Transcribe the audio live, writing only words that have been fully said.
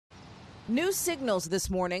New signals this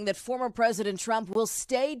morning that former President Trump will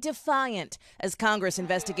stay defiant as Congress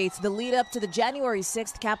investigates the lead up to the January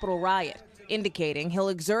 6th Capitol riot, indicating he'll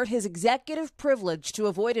exert his executive privilege to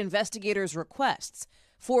avoid investigators' requests.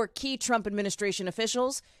 4 key Trump administration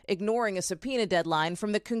officials ignoring a subpoena deadline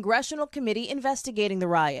from the Congressional committee investigating the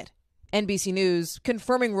riot. NBC News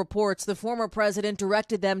confirming reports the former president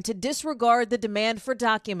directed them to disregard the demand for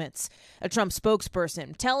documents. A Trump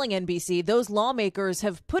spokesperson telling NBC those lawmakers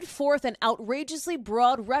have put forth an outrageously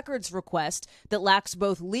broad records request that lacks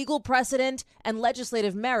both legal precedent and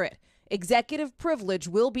legislative merit. Executive privilege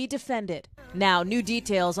will be defended. Now, new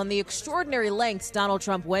details on the extraordinary lengths Donald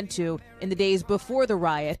Trump went to in the days before the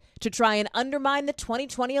riot to try and undermine the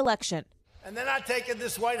 2020 election. And they're not taking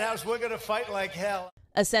this White House. We're going to fight like hell.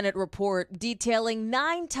 A Senate report detailing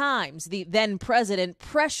 9 times the then president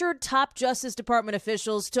pressured top Justice Department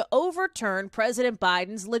officials to overturn President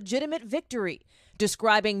Biden's legitimate victory,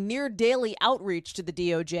 describing near daily outreach to the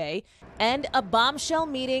DOJ and a bombshell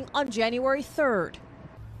meeting on January 3rd.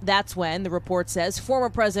 That's when, the report says, former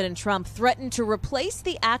President Trump threatened to replace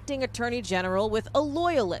the acting attorney general with a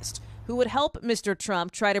loyalist who would help Mr.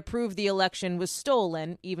 Trump try to prove the election was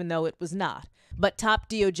stolen, even though it was not. But top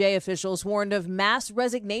DOJ officials warned of mass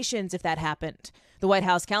resignations if that happened. The White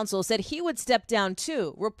House counsel said he would step down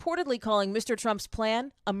too, reportedly calling Mr. Trump's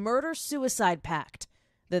plan a murder-suicide pact.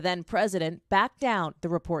 The then president backed down, the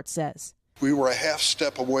report says. We were a half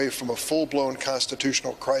step away from a full-blown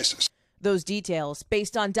constitutional crisis. Those details,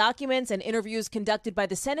 based on documents and interviews conducted by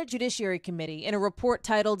the Senate Judiciary Committee in a report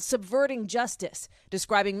titled Subverting Justice,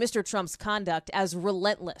 describing Mr. Trump's conduct as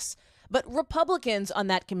relentless. But Republicans on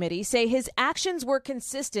that committee say his actions were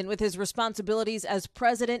consistent with his responsibilities as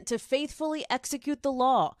president to faithfully execute the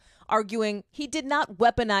law, arguing he did not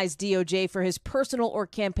weaponize DOJ for his personal or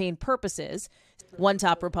campaign purposes. One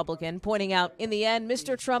top Republican pointing out, in the end,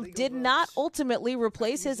 Mr. Trump did not ultimately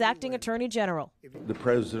replace his acting attorney general. The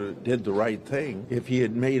president did the right thing. If he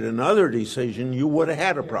had made another decision, you would have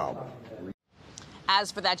had a problem. As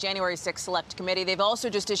for that January 6th Select Committee, they've also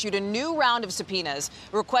just issued a new round of subpoenas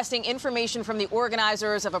requesting information from the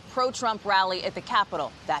organizers of a pro-Trump rally at the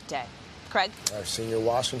Capitol that day. Craig? Our senior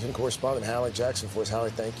Washington correspondent, Hallie Jackson, for us.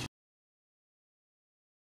 Hallie, thank you.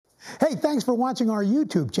 Hey, thanks for watching our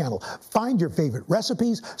YouTube channel. Find your favorite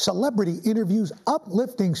recipes, celebrity interviews,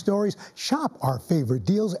 uplifting stories, shop our favorite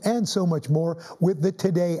deals, and so much more with the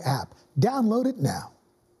Today app. Download it now.